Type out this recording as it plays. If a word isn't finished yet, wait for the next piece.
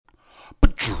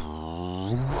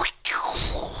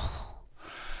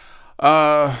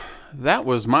That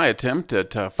was my attempt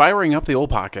at firing up the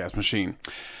old podcast machine.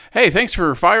 Hey, thanks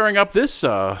for firing up this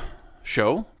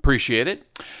show. Appreciate it.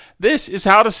 This is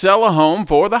How to Sell a Home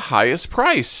for the Highest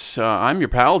Price. I'm your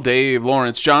pal, Dave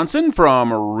Lawrence Johnson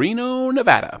from Reno,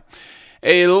 Nevada.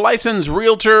 A licensed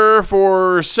realtor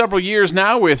for several years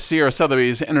now with Sierra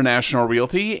Sotheby's International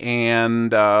Realty.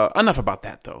 And enough about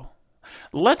that, though.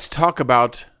 Let's talk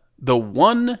about the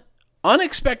one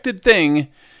unexpected thing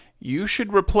you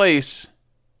should replace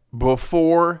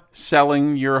before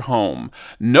selling your home.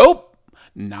 Nope,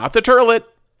 not the turlet.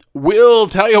 We'll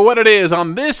tell you what it is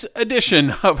on this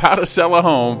edition of How to Sell a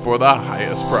Home for the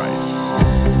Highest Price.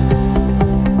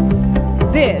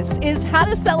 This is How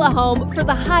to Sell a Home for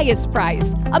the Highest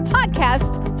Price, a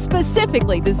podcast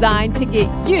specifically designed to get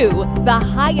you the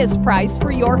highest price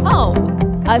for your home.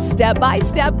 A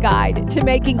step-by-step guide to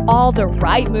making all the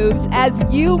right moves as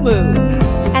you move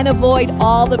and avoid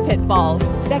all the pitfalls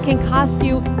that can cost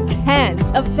you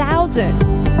tens of thousands.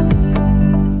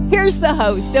 Here's the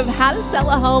host of How to Sell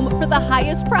a Home for the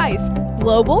Highest Price,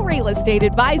 Global Real Estate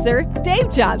Advisor,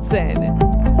 Dave Johnson.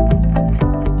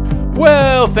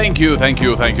 Well, thank you, and thank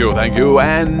you.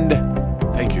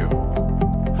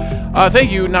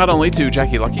 Thank you not only to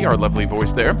Jackie Lucky, our lovely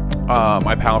voice there,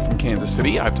 my pal from Kansas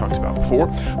City I've talked about before,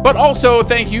 but also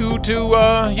thank you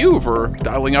to you for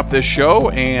dialing up this show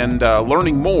and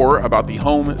learning more about the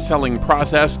home selling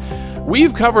process.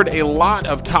 We've covered a lot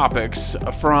of topics,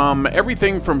 from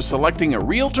everything from selecting a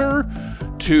realtor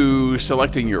to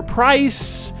selecting your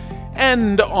price,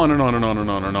 and on and on and on and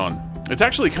on and on. It's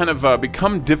actually kind of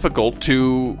become difficult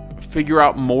to figure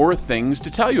out more things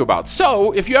to tell you about.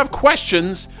 So if you have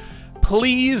questions,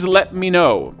 please let me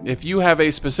know. If you have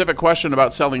a specific question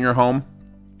about selling your home,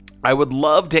 I would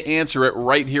love to answer it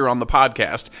right here on the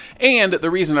podcast. And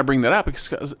the reason I bring that up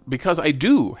is because I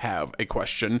do have a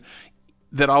question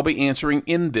that I'll be answering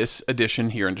in this edition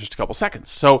here in just a couple seconds.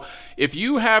 So if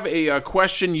you have a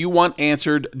question you want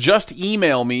answered, just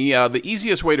email me. The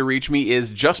easiest way to reach me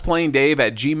is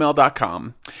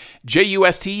justplaindave@gmail.com.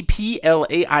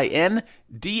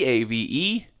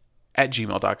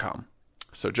 JustPlainDave@gmail.com.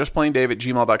 So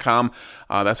justplaindave@gmail.com.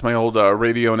 That's my old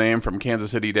radio name from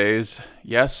Kansas City days.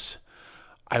 Yes,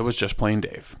 I was Just Plain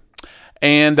Dave.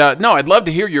 And no, I'd love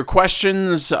to hear your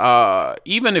questions,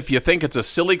 even if you think it's a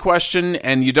silly question,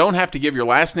 and you don't have to give your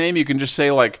last name. You can just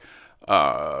say like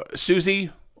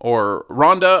Susie or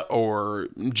Rhonda or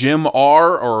Jim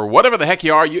R. or whatever the heck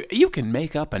you are. You can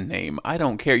make up a name. I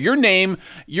don't care. Your name,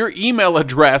 your email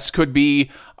address could be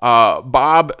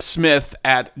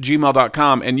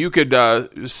bobsmith@gmail.com, and you could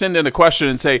send in a question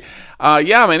and say,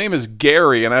 yeah, my name is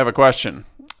Gary, and I have a question.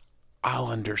 I'll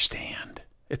understand.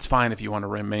 It's fine if you want to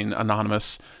remain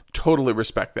anonymous. Totally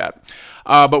respect that.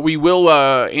 But we will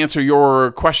answer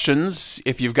your questions,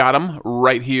 if you've got them,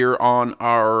 right here on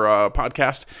our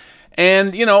podcast.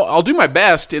 And, you know, I'll do my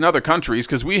best in other countries,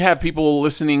 because we have people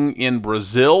listening in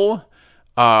Brazil,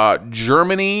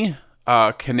 Germany,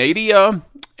 Canada,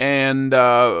 and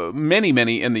many,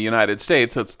 many in the United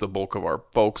States. That's the bulk of our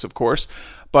folks, of course.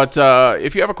 But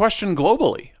if you have a question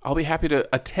globally, I'll be happy to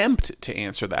attempt to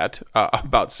answer that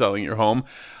about selling your home.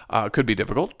 Could be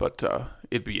difficult, but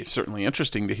it'd be certainly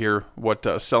interesting to hear what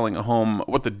selling a home,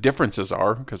 what the differences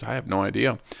are, because I have no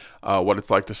idea what it's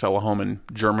like to sell a home in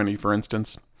Germany, for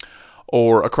instance,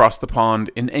 or across the pond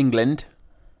in England.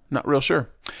 Not real sure.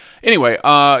 Anyway,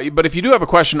 but if you do have a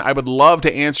question, I would love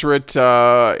to answer it,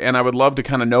 and I would love to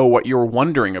kind of know what you're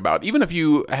wondering about. Even if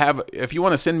you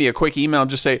want to send me a quick email,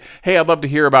 just say, hey, I'd love to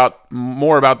hear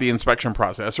more about the inspection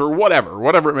process, or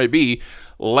whatever it may be,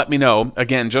 let me know.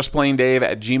 Again,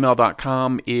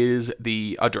 justplaindave@gmail.com is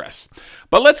the address.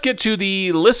 But let's get to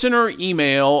the listener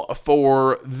email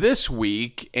for this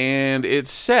week, and it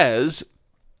says,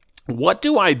 what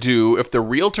do I do if the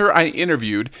realtor I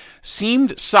interviewed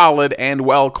seemed solid and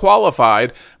well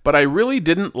qualified, but I really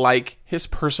didn't like his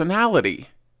personality?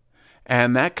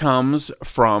 And that comes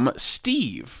from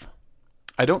Steve.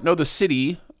 I don't know the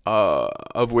city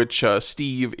of which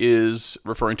Steve is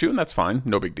referring to, and that's fine,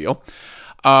 no big deal.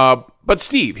 But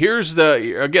Steve, here's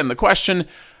the question.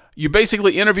 You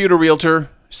basically interviewed a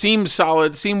realtor, seemed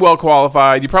solid, seemed well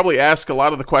qualified. You probably asked a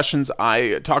lot of the questions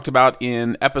I talked about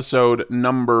in episode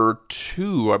number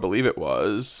 2, I believe it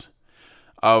was,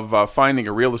 of finding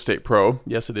a real estate pro.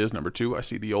 Yes, it is number 2. I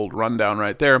see the old rundown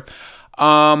right there.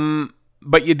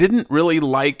 But you didn't really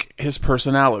like his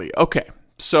personality. Okay,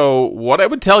 so what I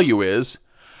would tell you is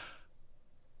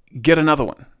get another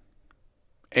one.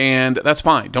 And that's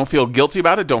fine. Don't feel guilty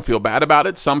about it. Don't feel bad about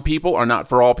it. Some people are not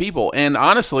for all people. And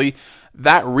honestly,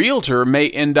 that realtor may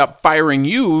end up firing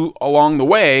you along the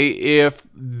way if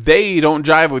they don't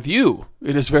jive with you.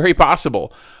 It is very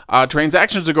possible.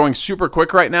 Transactions are going super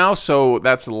quick right now, so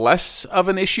that's less of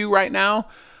an issue right now.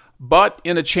 But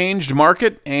in a changed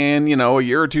market and, a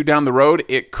year or two down the road,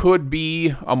 it could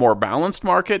be a more balanced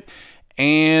market.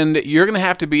 And you're going to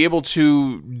have to be able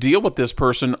to deal with this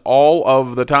person all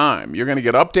of the time. You're going to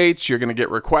get updates. You're going to get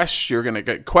requests. You're going to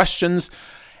get questions.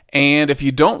 And if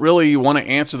you don't really want to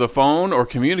answer the phone or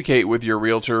communicate with your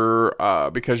realtor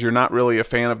because you're not really a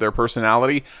fan of their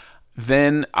personality,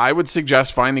 then I would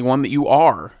suggest finding one that you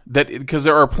are. Because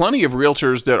there are plenty of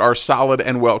realtors that are solid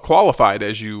and well qualified,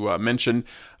 as you mentioned.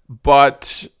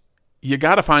 But you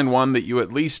got to find one that you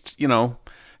at least,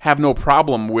 have no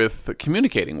problem with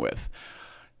communicating with.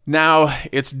 Now,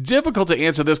 it's difficult to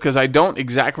answer this because I don't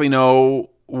exactly know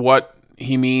what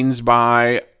he means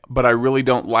by, but I really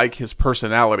don't like his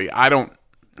personality. I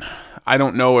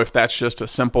don't know if that's just a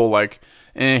simple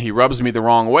he rubs me the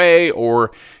wrong way,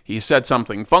 or he said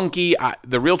something funky.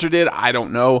 The realtor did. I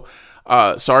don't know.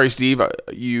 Sorry, Steve.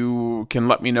 You can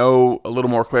let me know a little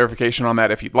more clarification on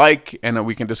that if you'd like, and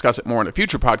we can discuss it more in a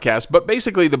future podcast. But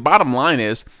basically, the bottom line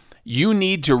is you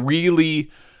need to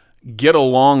really get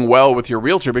along well with your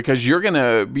realtor because you're going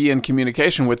to be in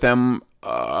communication with them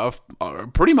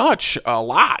pretty much a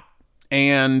lot.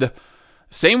 And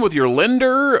same with your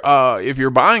lender. If you're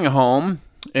buying a home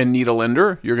and need a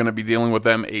lender, you're going to be dealing with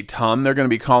them a ton. They're going to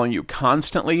be calling you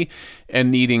constantly and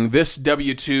needing this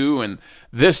W-2 and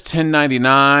this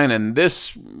 1099 and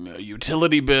this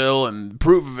utility bill and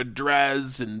proof of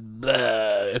address and blah.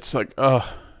 It's like,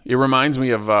 it reminds me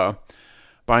of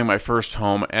buying my first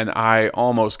home, and I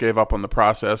almost gave up on the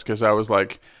process because I was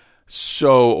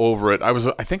so over it.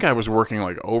 I think I was working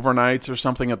overnights or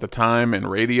something at the time in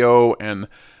radio and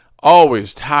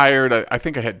always tired. I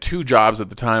think I had 2 jobs at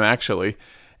the time actually,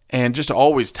 and just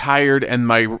always tired, and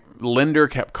my lender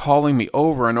kept calling me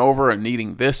over and over and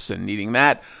needing this and needing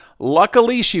that.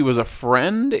 Luckily, she was a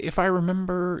friend, if I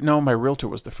remember. No, my realtor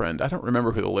was the friend. I don't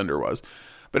remember who the lender was.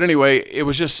 But anyway, it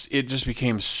just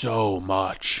became so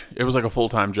much. It was like a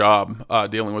full-time job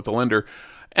dealing with the lender.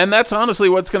 And that's honestly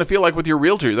what it's going to feel like with your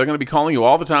realtor. They're going to be calling you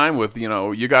all the time with,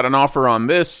 you got an offer on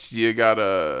this, we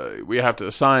have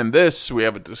to sign this, we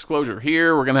have a disclosure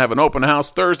here, we're going to have an open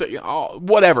house Thursday,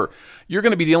 whatever. You're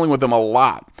going to be dealing with them a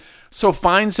lot. So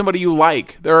find somebody you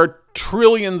like. There are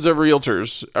trillions of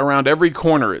realtors around every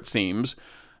corner, it seems.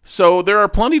 So there are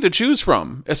plenty to choose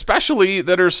from, especially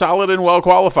that are solid and well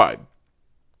qualified.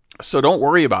 So don't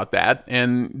worry about that,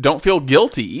 and don't feel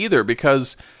guilty either,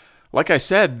 because like I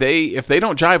said, if they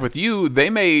don't jive with you, they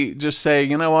may just say,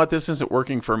 you know what, this isn't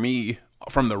working for me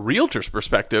from the realtor's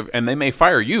perspective, and they may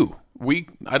fire you.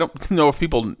 I don't know if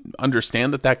people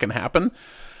understand that can happen,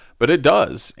 but it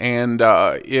does. And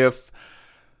I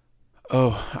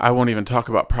won't even talk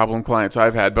about problem clients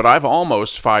I've had, but I've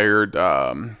almost fired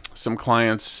some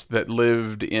clients that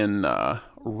lived in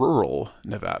rural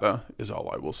Nevada, is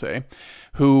all I will say,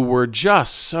 who were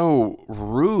just so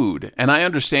rude. And I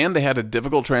understand they had a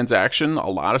difficult transaction. A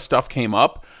lot of stuff came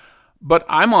up, but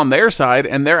I'm on their side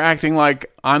and they're acting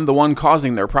like I'm the one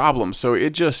causing their problem. So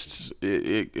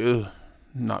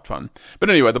not fun. But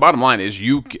anyway, the bottom line is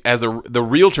you, the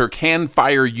realtor, can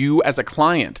fire you as a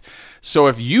client. So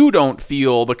if you don't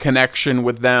feel the connection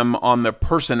with them on the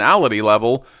personality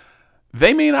level,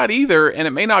 they may not either, and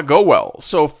it may not go well.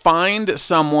 So find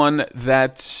someone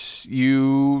that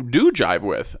you do jive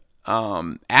with.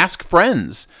 Ask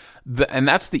friends. And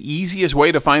that's the easiest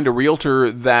way to find a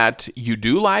realtor that you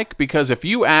do like, because if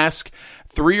you ask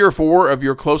 3 or 4 of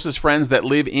your closest friends that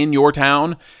live in your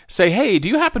town, say, hey, do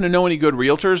you happen to know any good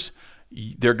realtors?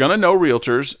 They're going to know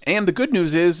realtors, and the good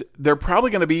news is they're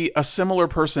probably going to be a similar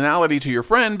personality to your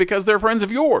friend because they're friends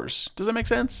of yours. Does that make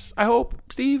sense? I hope,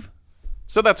 Steve?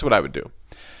 So that's what I would do.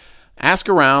 Ask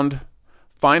around,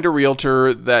 find a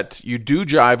realtor that you do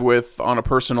jive with on a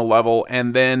personal level,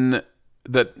 and then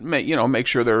make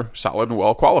sure they're solid and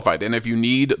well qualified. And if you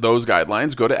need those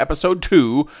guidelines, go to episode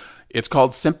 2. It's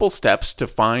called Simple Steps to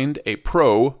Find a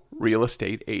Pro Real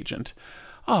Estate Agent.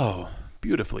 Oh,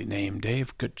 beautifully named,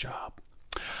 Dave. Good job.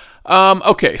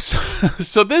 Okay,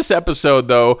 so this episode,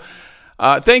 though,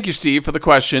 thank you, Steve, for the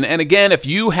question. And again, if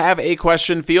you have a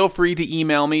question, feel free to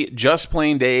email me,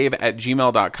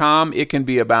 justplaindave@gmail.com. It can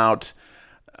be about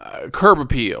curb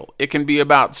appeal. It can be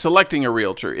about selecting a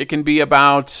realtor. It can be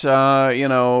about,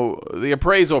 the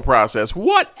appraisal process.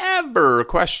 Whatever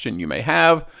question you may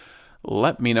have,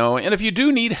 let me know. And if you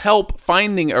do need help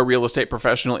finding a real estate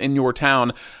professional in your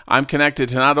town, I'm connected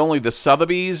to not only the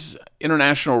Sotheby's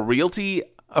International Realty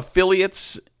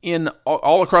affiliates in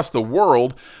all across the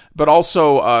world, but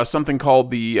also something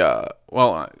called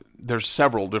there's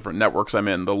several different networks I'm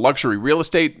in. The Luxury Real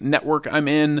Estate Network I'm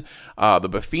in, the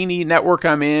Buffini Network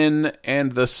I'm in,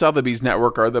 and the Sotheby's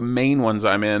Network are the main ones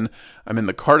I'm in. I'm in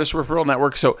the Cardis Referral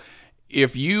Network. So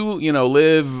if you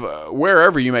live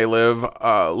wherever you may live,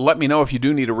 let me know if you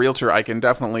do need a realtor. I can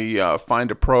definitely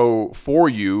find a pro for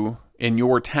you in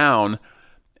your town,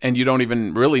 and you don't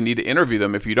even really need to interview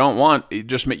them if you don't want. You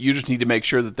just need to make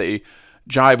sure that they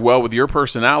jive well with your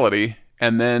personality,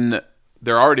 and then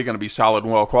they're already going to be solid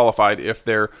and well qualified if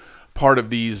they're part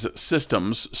of these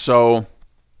systems. So,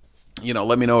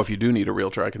 let me know if you do need a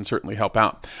realtor. I can certainly help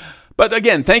out. But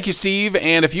again, thank you, Steve.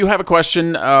 And if you have a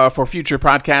question for future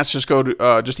podcasts,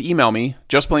 just email me,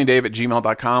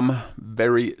 justplaindave@gmail.com.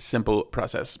 Very simple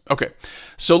process. Okay,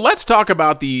 so let's talk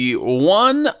about the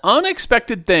one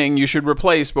unexpected thing you should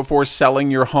replace before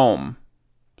selling your home.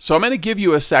 So I'm going to give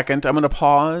you a second. I'm going to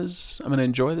pause. I'm going to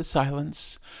enjoy the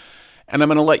silence. And I'm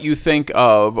going to let you think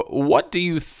of what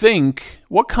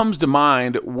comes to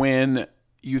mind when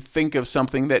you think of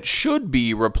something that should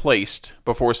be replaced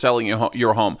before selling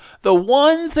your home. The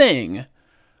one thing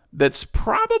that's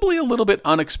probably a little bit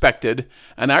unexpected,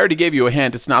 and I already gave you a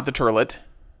hint, it's not the toilet.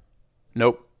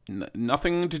 Nope,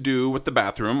 nothing to do with the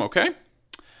bathroom, okay?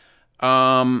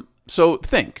 So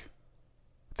think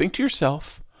to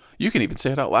yourself. You can even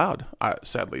say it out loud. I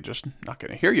sadly just not going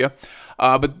to hear you.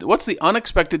 But what's the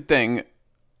unexpected thing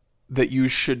that you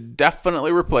should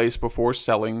definitely replace before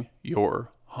selling your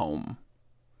home?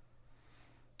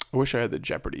 I wish I had the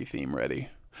Jeopardy theme ready.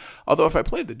 Although if I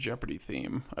played the Jeopardy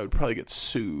theme, I would probably get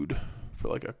sued for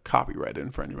like a copyright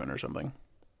infringement or something.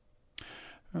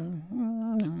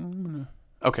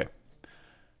 Okay.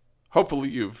 Hopefully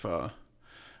you've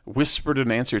whispered an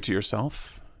answer to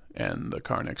yourself, and the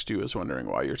car next to you is wondering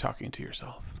why you're talking to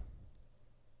yourself.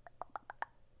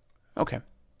 Okay.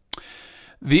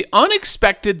 The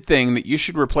unexpected thing that you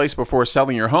should replace before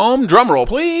selling your home, drumroll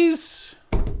please,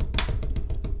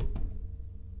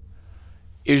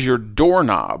 is your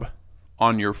doorknob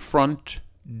on your front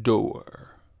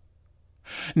door.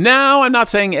 Now, I'm not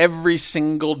saying every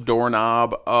single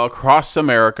doorknob across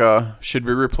America should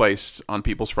be replaced on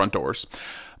people's front doors.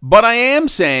 But I am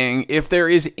saying if there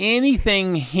is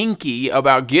anything hinky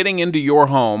about getting into your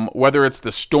home, whether it's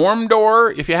the storm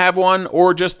door, if you have one,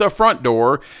 or just the front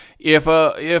door, if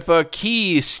a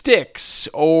key sticks,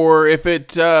 or if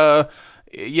it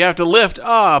you have to lift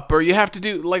up, or you have to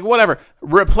do whatever,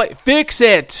 fix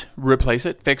it, replace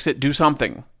it, fix it, do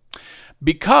something.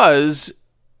 Because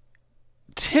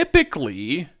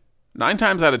typically, 9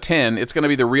 times out of 10, it's going to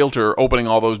be the realtor opening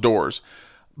all those doors.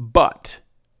 But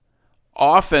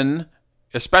often,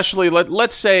 especially,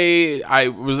 let's say I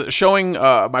was showing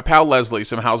my pal Leslie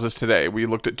some houses today. We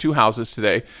looked at 2 houses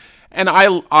today, and I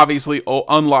obviously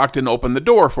unlocked and opened the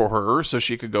door for her so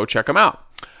she could go check them out.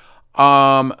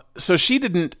 So she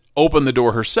didn't open the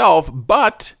door herself,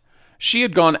 but she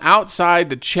had gone outside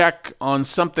to check on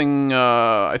something,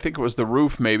 I think it was the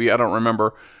roof maybe, I don't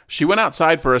remember. She went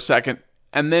outside for a second,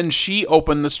 and then she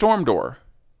opened the storm door.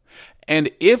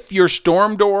 And if your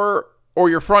storm door or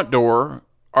your front door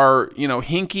are,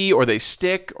 hinky, or they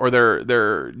stick, or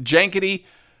they're jankety,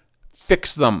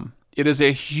 fix them. It is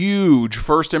a huge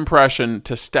first impression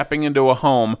to stepping into a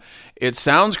home. It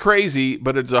sounds crazy,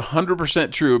 but it's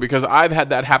 100% true, because I've had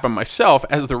that happen myself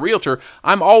as the realtor.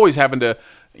 I'm always having to,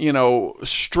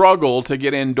 struggle to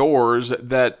get indoors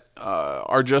that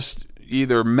are just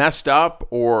either messed up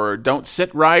or don't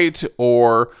sit right,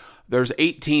 or there's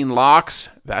 18 locks.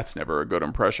 That's never a good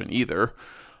impression either.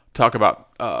 Talk about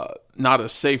not a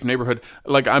safe neighborhood.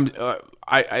 And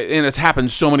it's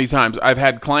happened so many times. I've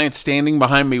had clients standing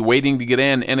behind me waiting to get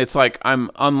in, and it's like I'm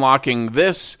unlocking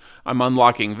this, I'm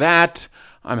unlocking that,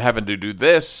 I'm having to do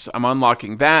this, I'm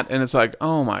unlocking that, and it's like,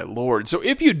 oh my Lord. So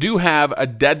if you do have a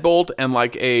deadbolt and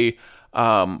like a,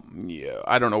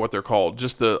 I don't know what they're called,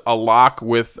 just a lock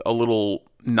with a little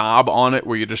knob on it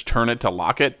where you just turn it to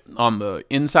lock it on the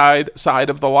inside side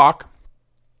of the lock,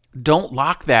 don't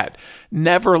lock that.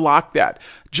 Never lock that.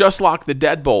 Just lock the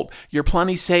deadbolt. You're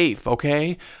plenty safe,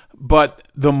 okay? But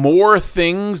the more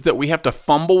things that we have to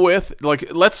fumble with,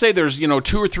 like let's say there's, 2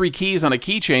 or 3 keys on a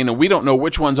keychain and we don't know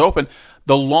which one's open,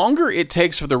 the longer it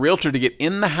takes for the realtor to get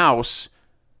in the house,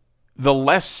 the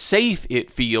less safe it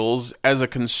feels as a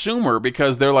consumer,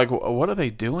 because they're like, what are they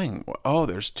doing? Oh,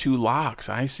 there's 2 locks.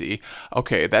 I see.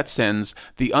 Okay, that sends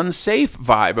the unsafe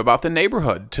vibe about the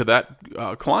neighborhood to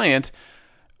that client,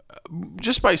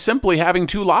 just by simply having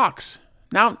 2 locks.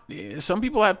 Now, some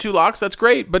people have 2 locks, that's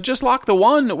great, but just lock the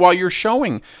one while you're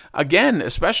showing. Again,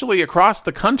 especially across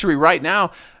the country right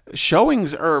now,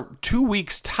 showings are 2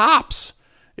 weeks tops.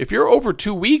 If you're over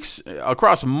 2 weeks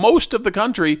across most of the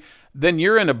country, then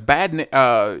you're in a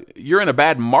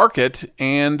bad market.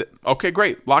 And okay,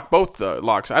 great, lock both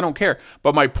locks. I don't care.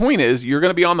 But my point is, you're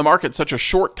going to be on the market such a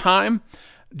short time.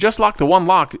 Just lock the one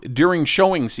lock during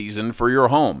showing season for your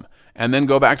home, and then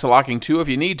go back to locking two if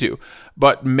you need to.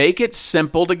 But make it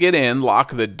simple to get in.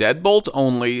 Lock the deadbolt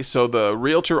only, so the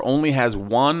realtor only has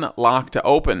one lock to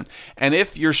open. And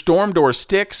if your storm door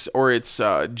sticks, or it's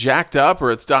jacked up,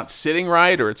 or it's not sitting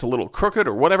right, or it's a little crooked,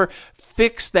 or whatever,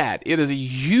 fix that. It is a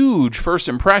huge first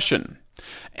impression.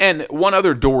 And one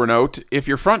other door note: if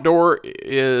your front door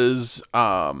is,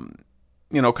 kind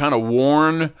of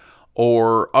worn,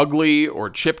 or ugly, or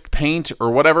chipped paint,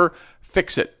 or whatever,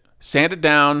 fix it. Sand it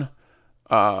down,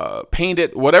 paint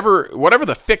it, whatever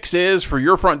the fix is for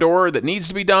your front door that needs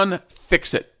to be done,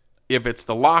 fix it. If it's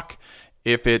the lock,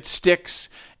 if it sticks,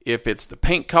 if it's the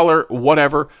paint color,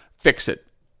 whatever, fix it.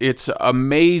 It's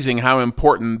amazing how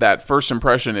important that first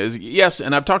impression is. Yes,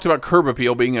 and I've talked about curb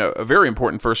appeal being a very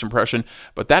important first impression,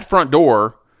 but that front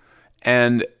door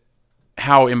and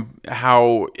how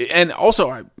and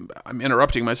also I'm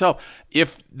interrupting myself.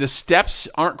 If the steps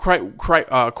aren't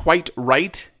quite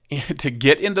right to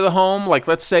get into the home, like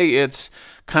let's say it's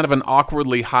kind of an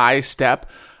awkwardly high step,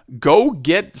 go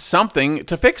get something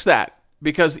to fix that,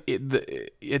 because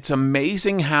it's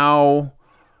amazing how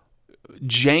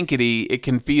jankety it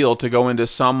can feel to go into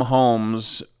some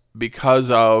homes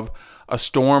because of a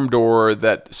storm door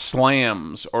that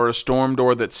slams, or a storm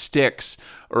door that sticks,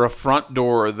 or a front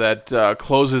door that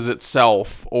closes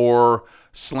itself, or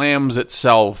slams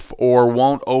itself, or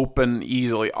won't open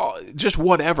easily. Just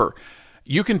whatever.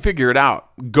 You can figure it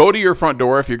out. Go to your front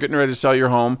door if you're getting ready to sell your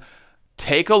home.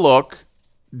 Take a look.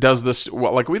 Does this,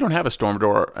 we don't have a storm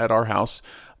door at our house,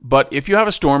 but if you have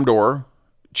a storm door,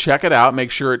 check it out.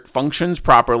 Make sure it functions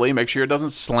properly. Make sure it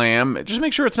doesn't slam. Just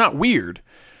make sure it's not weird.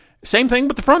 Same thing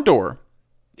with the front door.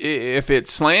 If it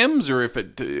slams, or if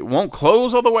it won't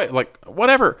close all the way,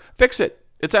 whatever, fix it.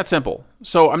 It's that simple.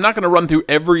 So I'm not going to run through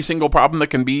every single problem that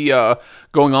can be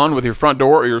going on with your front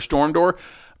door or your storm door,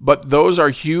 but those are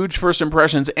huge first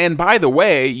impressions. And by the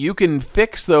way, you can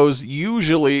fix those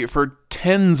usually for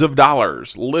tens of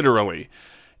dollars, literally.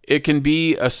 It can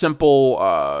be a simple,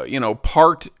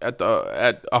 part at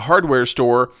a hardware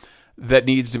store that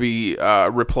needs to be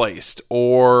replaced,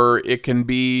 or it can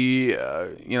be,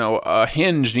 a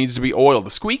hinge needs to be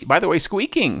oiled. By the way,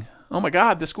 squeaking. Oh my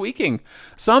God, the squeaking.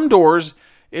 Some doors,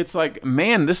 it's like,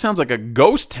 man, this sounds like a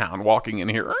ghost town walking in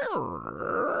here.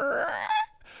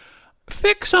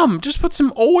 Fix them. Just put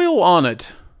some oil on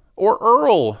it, or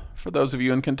Earl for those of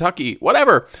you in Kentucky,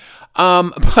 whatever.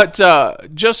 But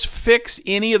just fix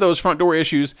any of those front door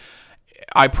issues.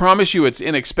 I promise you, it's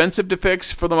inexpensive to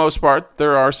fix for the most part.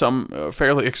 There are some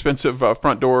fairly expensive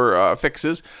front door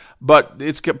fixes, but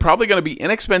it's probably going to be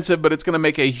inexpensive, but it's going to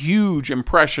make a huge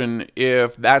impression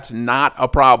if that's not a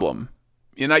problem.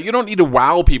 You don't need to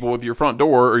wow people with your front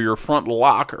door or your front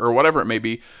lock or whatever it may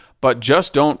be, but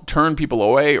just don't turn people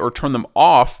away or turn them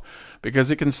off,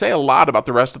 because it can say a lot about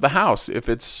the rest of the house if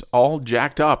it's all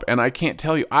jacked up. And I can't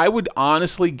tell you, I would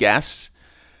honestly guess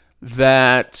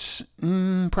that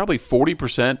probably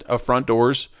 40% of front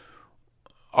doors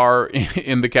are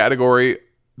in the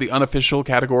unofficial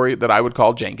category that I would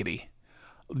call jankety.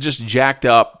 Just jacked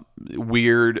up,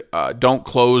 weird, don't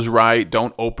close right,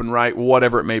 don't open right,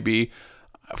 whatever it may be.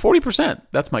 40%,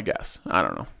 that's my guess. I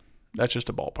don't know. That's just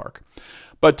a ballpark.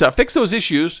 But fix those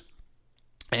issues,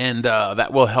 and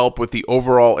that will help with the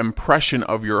overall impression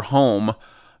of your home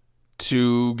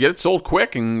to get it sold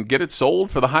quick and get it sold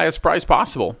for the highest price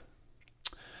possible.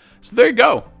 So there you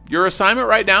go. Your assignment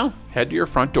right now, head to your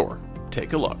front door,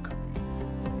 take a look.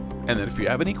 And then if you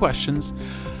have any questions,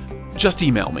 just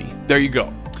email me. There you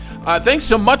go. Thanks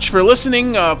so much for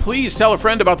listening. Please tell a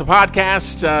friend about the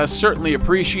podcast. Certainly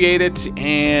appreciate it.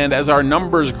 And as our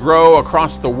numbers grow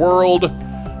across the world,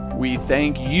 we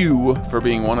thank you for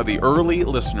being one of the early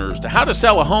listeners to How to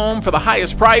Sell a Home for the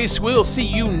Highest Price. We'll see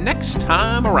you next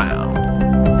time around.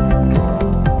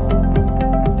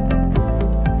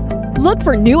 Look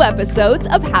for new episodes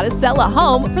of How to Sell a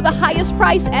Home for the Highest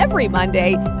Price every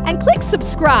Monday, and click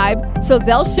subscribe so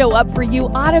they'll show up for you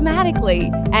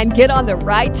automatically. And get on the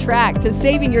right track to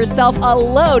saving yourself a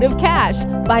load of cash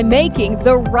by making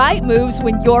the right moves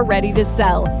when you're ready to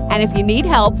sell. And if you need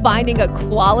help finding a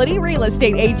quality real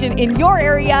estate agent in your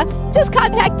area, just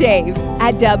contact Dave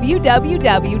at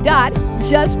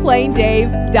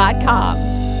www.justplaindave.com.